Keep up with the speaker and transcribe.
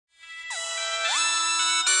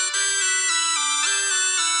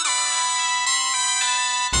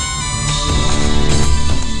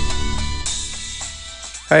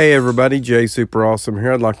Hey everybody, Jay Super Awesome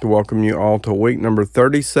here. I'd like to welcome you all to week number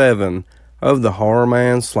 37 of the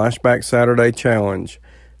TheHORRORman's SlashBack Saturday Challenge.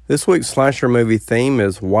 This week's slasher movie theme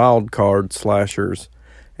is wild card slashers,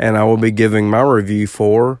 and I will be giving my review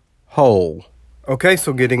for Hole. Okay,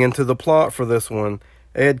 so getting into the plot for this one.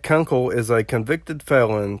 Ed Kunkel is a convicted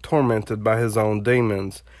felon tormented by his own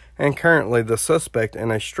demons, and currently the suspect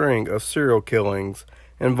in a string of serial killings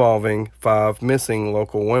involving 5 missing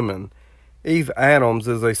local women. Eve Adams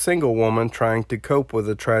is a single woman trying to cope with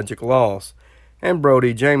a tragic loss, and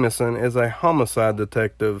Brody Jameson is a homicide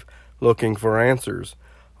detective looking for answers.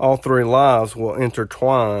 All 3 lives will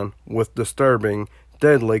intertwine with disturbing,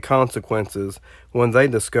 deadly consequences when they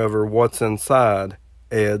discover what's inside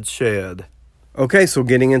Ed's shed. Okay, so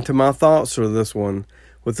getting into my thoughts for this one.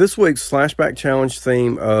 With this week's SlashBack Challenge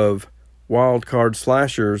theme of wild card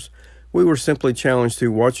slashers, we were simply challenged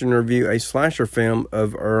to watch and review a slasher film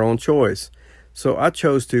of our own choice. So I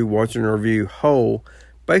chose to watch and review Hole,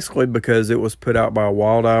 basically because it was put out by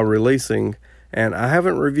Wild Eye Releasing, and I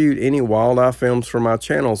haven't reviewed any Wild Eye films for my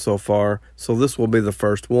channel so far, so this will be the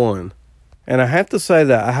first one. And I have to say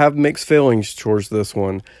that I have mixed feelings towards this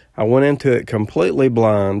one. I went into it completely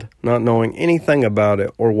blind, not knowing anything about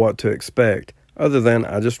it or what to expect, other than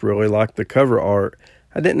I just really liked the cover art.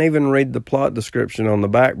 I didn't even read the plot description on the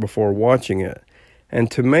back before watching it.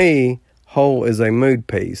 And to me, Hole is a mood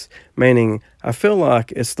piece, meaning I feel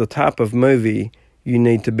like it's the type of movie you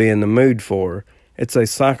need to be in the mood for. It's a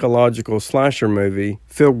psychological slasher movie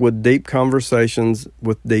filled with deep conversations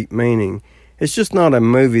with deep meaning. It's just not a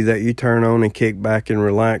movie that you turn on and kick back and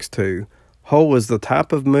relax to. Hole is the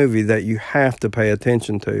type of movie that you have to pay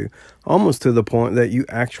attention to, almost to the point that you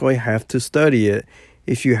actually have to study it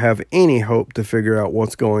if you have any hope to figure out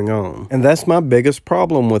what's going on. And that's my biggest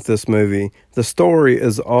problem with this movie. The story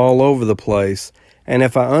is all over the place, and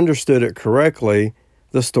if I understood it correctly,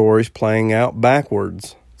 the story's playing out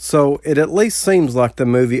backwards. So it at least seems like the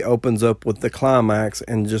movie opens up with the climax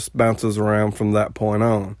and just bounces around from that point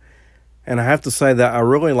on. And I have to say that I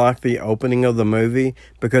really like the opening of the movie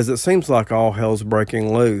because it seems like all hell's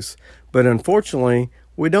breaking loose. But unfortunately,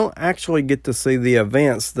 we don't actually get to see the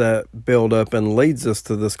events that build up and leads us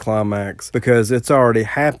to this climax because it's already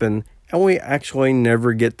happened and we actually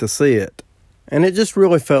never get to see it. And it just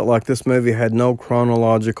really felt like this movie had no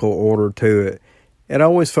chronological order to it. It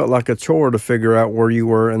always felt like a chore to figure out where you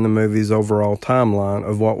were in the movie's overall timeline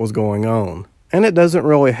of what was going on. And it doesn't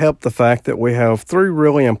really help the fact that we have 3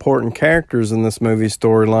 really important characters in this movie's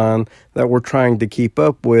storyline that we're trying to keep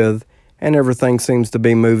up with, and everything seems to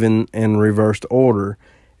be moving in reversed order.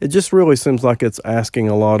 It just really seems like it's asking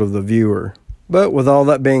a lot of the viewer. But with all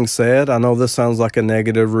that being said, I know this sounds like a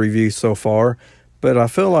negative review so far, but I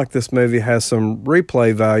feel like this movie has some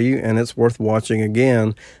replay value and it's worth watching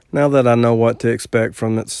again now that I know what to expect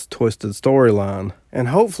from its twisted storyline. And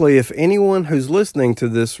hopefully if anyone who's listening to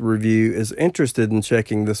this review is interested in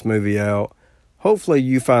checking this movie out, hopefully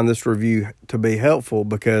you find this review to be helpful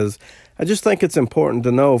because I just think it's important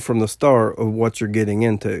to know from the start of what you're getting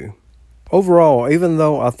into. Overall, even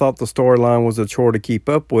though I thought the storyline was a chore to keep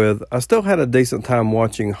up with, I still had a decent time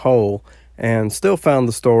watching Hole and still found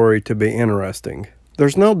the story to be interesting.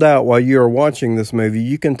 There's no doubt while you are watching this movie,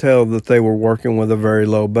 you can tell that they were working with a very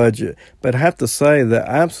low budget, but I have to say that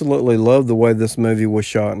I absolutely love the way this movie was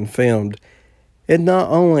shot and filmed. It not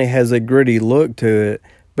only has a gritty look to it,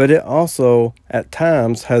 but it also, at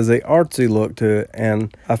times, has a artsy look to it,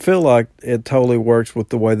 and I feel like it totally works with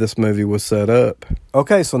the way this movie was set up.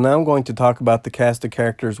 Okay, so now I'm going to talk about the cast of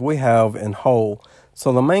characters we have in Hole.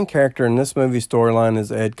 So the main character in this movie storyline is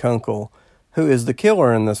Ed Kunkel, who is the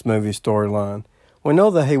killer in this movie storyline. We know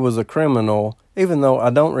that he was a criminal, even though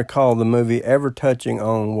I don't recall the movie ever touching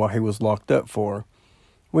on what he was locked up for.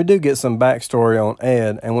 We do get some backstory on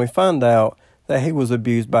Ed, and we find out that he was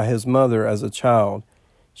abused by his mother as a child.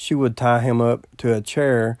 She would tie him up to a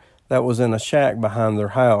chair that was in a shack behind their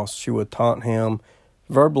house. She would taunt him,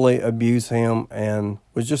 verbally abuse him, and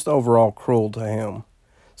was just overall cruel to him.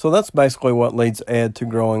 So that's basically what leads Ed to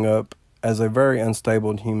growing up as a very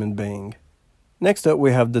unstable human being. Next up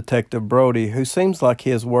we have Detective Brody, who seems like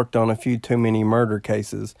he has worked on a few too many murder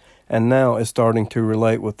cases, and now is starting to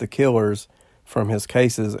relate with the killers from his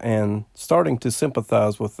cases and starting to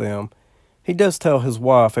sympathize with them. He does tell his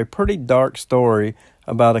wife a pretty dark story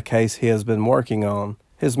about a case he has been working on.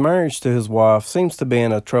 His marriage to his wife seems to be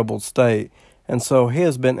in a troubled state, and so he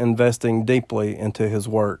has been investing deeply into his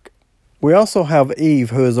work. We also have Eve,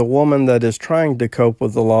 who is a woman that is trying to cope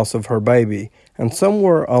with the loss of her baby, and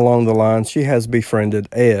somewhere along the line she has befriended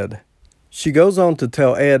Ed. She goes on to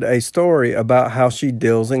tell Ed a story about how she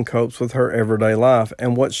deals and copes with her everyday life,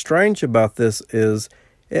 and what's strange about this is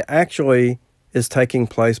it actually is taking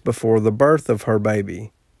place before the birth of her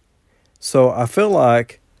baby. So I feel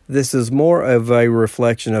like this is more of a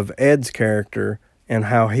reflection of Ed's character and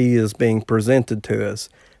how he is being presented to us.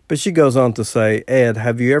 But she goes on to say, Ed,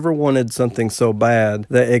 have you ever wanted something so bad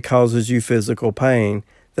that it causes you physical pain,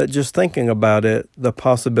 that just thinking about it, the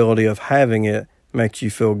possibility of having it, makes you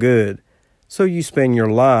feel good? So you spend your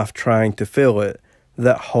life trying to fill it,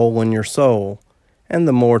 that hole in your soul. And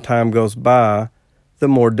the more time goes by, the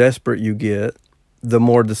more desperate you get, the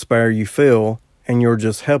more despair you feel, and you're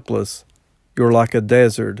just helpless. You're like a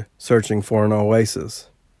desert searching for an oasis.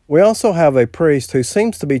 We also have a priest who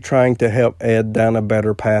seems to be trying to help Ed down a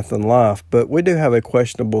better path in life, but we do have a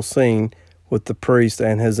questionable scene with the priest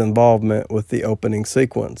and his involvement with the opening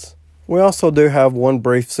sequence. We also do have one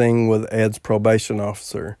brief scene with Ed's probation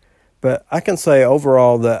officer, but I can say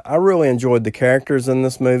overall that I really enjoyed the characters in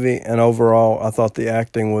this movie, and overall I thought the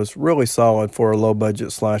acting was really solid for a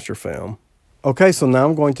low-budget slasher film. Okay, so now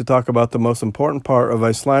I'm going to talk about the most important part of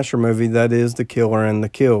a slasher movie, that is the killer and the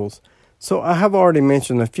kills. So I have already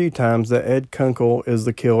mentioned a few times that Ed Kunkel is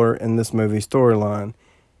the killer in this movie storyline.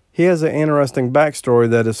 He has an interesting backstory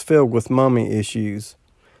that is filled with mommy issues.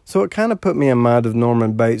 So it kind of put me in mind of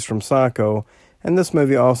Norman Bates from Psycho, and this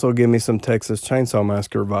movie also gave me some Texas Chainsaw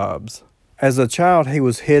Massacre vibes. As a child, he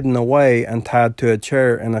was hidden away and tied to a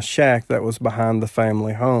chair in a shack that was behind the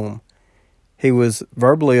family home. He was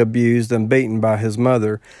verbally abused and beaten by his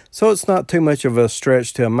mother, so it's not too much of a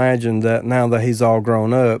stretch to imagine that now that he's all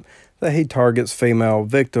grown up, that he targets female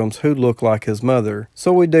victims who look like his mother.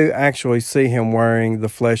 So we do actually see him wearing the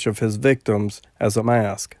flesh of his victims as a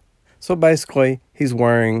mask. So basically, he's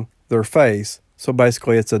wearing their face. So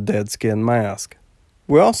basically, it's a dead skin mask.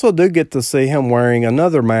 We also do get to see him wearing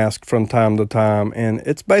another mask from time to time, and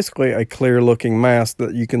it's basically a clear looking mask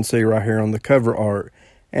that you can see right here on the cover art.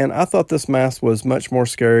 And I thought this mask was much more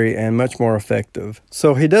scary and much more effective.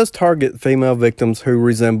 So he does target female victims who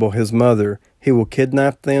resemble his mother. He will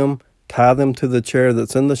kidnap them, tie them to the chair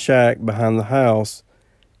that's in the shack behind the house,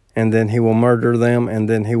 and then he will murder them, and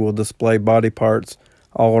then he will display body parts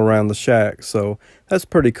all around the shack. So that's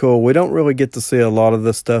pretty cool. We don't really get to see a lot of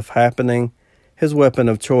this stuff happening. His weapon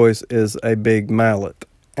of choice is a big mallet.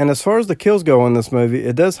 And as far as the kills go in this movie,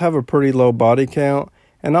 it does have a pretty low body count,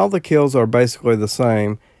 and all the kills are basically the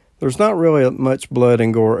same. There's not really much blood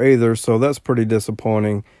and gore either, so that's pretty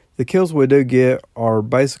disappointing. The kills we do get are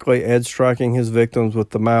basically Ed striking his victims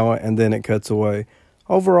with the mallet, and then it cuts away.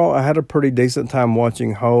 Overall, I had a pretty decent time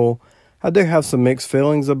watching Hole. I do have some mixed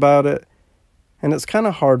feelings about it, and it's kind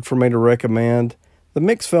of hard for me to recommend. The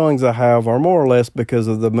mixed feelings I have are more or less because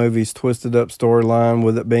of the movie's twisted up storyline,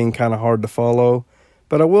 with it being kind of hard to follow.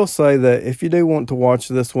 But I will say that if you do want to watch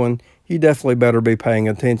this one, you definitely better be paying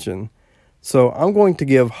attention. So I'm going to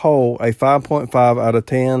give Hole a 5.5 out of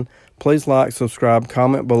 10. Please like, subscribe,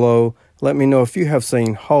 comment below. Let me know if you have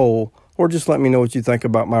seen Hole, or just let me know what you think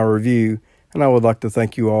about my review. And I would like to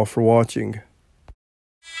thank you all for watching.